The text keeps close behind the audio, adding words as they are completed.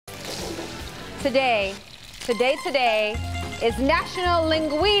Today is National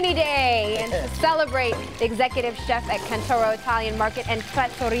Linguine Day, and to celebrate, the executive chef at Cantoro Italian Market and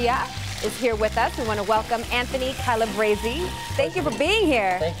Trattoria is here with us. We want to welcome Anthony Calabrese. Thank you for being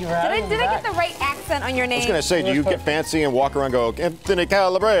here. Thank you for having me. Did I get the right accent on your name? I was going to say, do you get fancy and walk around and go, Anthony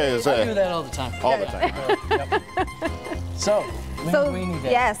Calabrese? I do that all the time. All the time. So, Linguine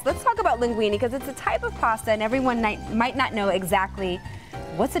Day. Yes, let's talk about linguine, because it's a type of pasta, and everyone might not know exactly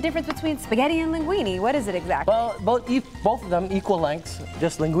what's the difference between spaghetti and linguine. What is it exactly? Well, both of them equal lengths.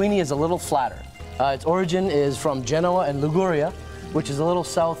 Just linguine is a little flatter. Its origin is from Genoa and Liguria, which is a little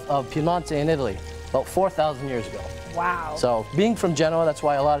south of Piemonte in Italy, about 4,000 years ago. Wow. So, being from Genoa, that's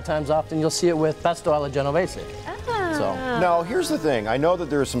why a lot of times often you'll see it with pesto alla genovese. So. Now, here's the thing. I know that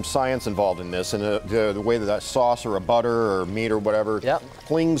there's some science involved in this, and the way that sauce or a butter or meat or whatever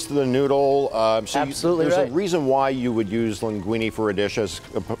clings to the noodle. So Absolutely there's right. a reason why you would use linguine for a dish as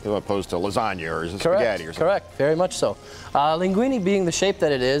opposed to lasagna or spaghetti or something. Correct, very much so. Linguine, being the shape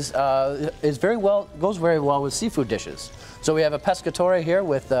that it is goes very well with seafood dishes. So we have a pescatore here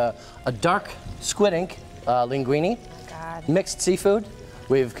with a dark squid ink linguine, mixed seafood.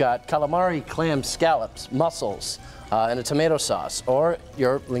 We've got calamari, clams, scallops, mussels, and a tomato sauce, or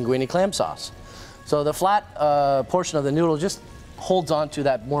your linguine clam sauce. So the flat portion of the noodle just holds on to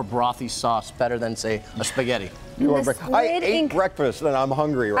that more brothy sauce better than, say, a spaghetti. I ate breakfast and I'm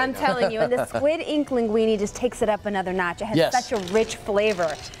hungry right now. I'm telling you, and the squid ink linguine just takes it up another notch. It has such a rich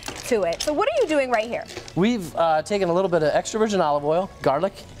flavor to it. So what are you doing right here? We've taken a little bit of extra virgin olive oil,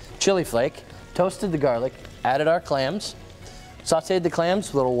 garlic, chili flake, toasted the garlic, added our clams, sauteed the clams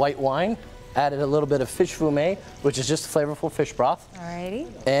with a little white wine, added a little bit of fish fumet, which is just flavorful fish broth. Alrighty.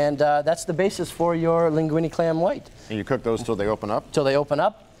 And that's the basis for your linguine clam white. And you cook those till they open up? Till they open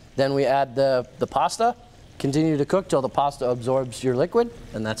up. Then we add the pasta, continue to cook till the pasta absorbs your liquid,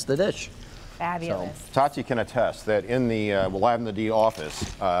 and that's the dish. Fabulous. So, Tati can attest that in the Live in the D office,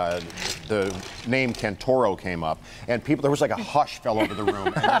 the name Cantoro came up, and there was like a hush fell over the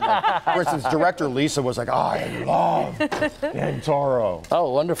room. And then, for instance, director Lisa was like, I love Cantoro.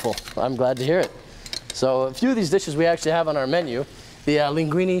 Oh, wonderful. I'm glad to hear it. So a few of these dishes we actually have on our menu. The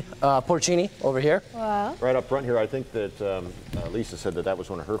linguine porcini over here. Wow. Right up front here, I think that Lisa said that was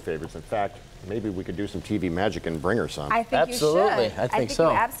one of her favorites. In fact, maybe we could do some TV magic and bring her some. I think absolutely. You should. I think so.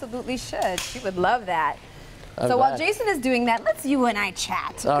 You absolutely should. She would love that. So glad. while Jason is doing that, let's you and I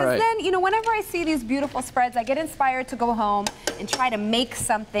chat. Because then, you know, whenever I see these beautiful spreads, I get inspired to go home and try to make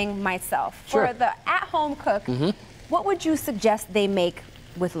something myself. Sure. For the at-home cook, what would you suggest they make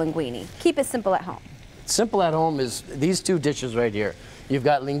with linguine? Keep it simple at home. Simple at home is these two dishes right here. You've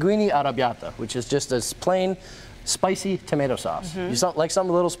got linguine arrabbiata, which is just a plain spicy tomato sauce. You like some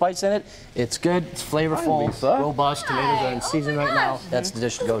little spice in it, it's good, it's flavorful, robust. Tomatoes are in season right now. That's the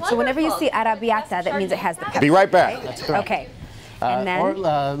dish to go to. So whenever you see arrabbiata, that means it has the pepper. Be right back. Right? That's correct. Okay. And then? Or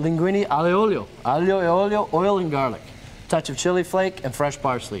linguine aglio olio. Aglio e olio, oil and garlic. Touch of chili flake and fresh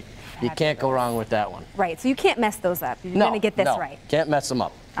parsley. You can't go wrong with that one. Right, so you can't mess those up. You're going to get this right. Can't mess them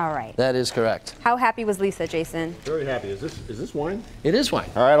up. All right. That is correct. How happy was Lisa, Jason? Very happy. Is this wine? It is wine.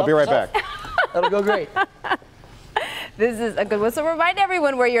 All right, I'll be right back. That'll go great. This is a good one. So remind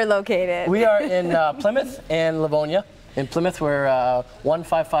everyone where you're located. We are in Plymouth and Livonia. In Plymouth, we're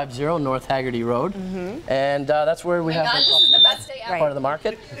 1550 North Haggerty Road, and that's where we have this is the best day ever. part of the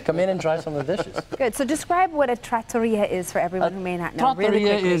market. Come in and try some of the dishes. Good. So describe what a trattoria is for everyone who may not know. Really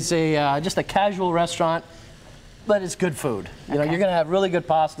Trattoria quickly. is just a casual restaurant, but it's good food. You know, you're going to have really good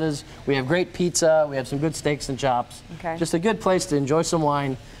pastas. We have great pizza. We have some good steaks and chops. Okay. Just a good place to enjoy some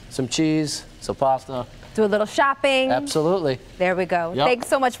wine, some cheese, some pasta. Do a little shopping. Absolutely. There we go. Yep. Thanks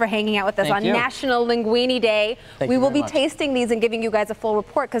so much for hanging out with us on National Linguine Day. We will be tasting these and giving you guys a full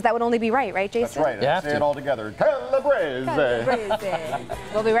report, because that would only be right, Jason? That's right. Say it all together. Calabrese.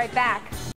 We'll be right back.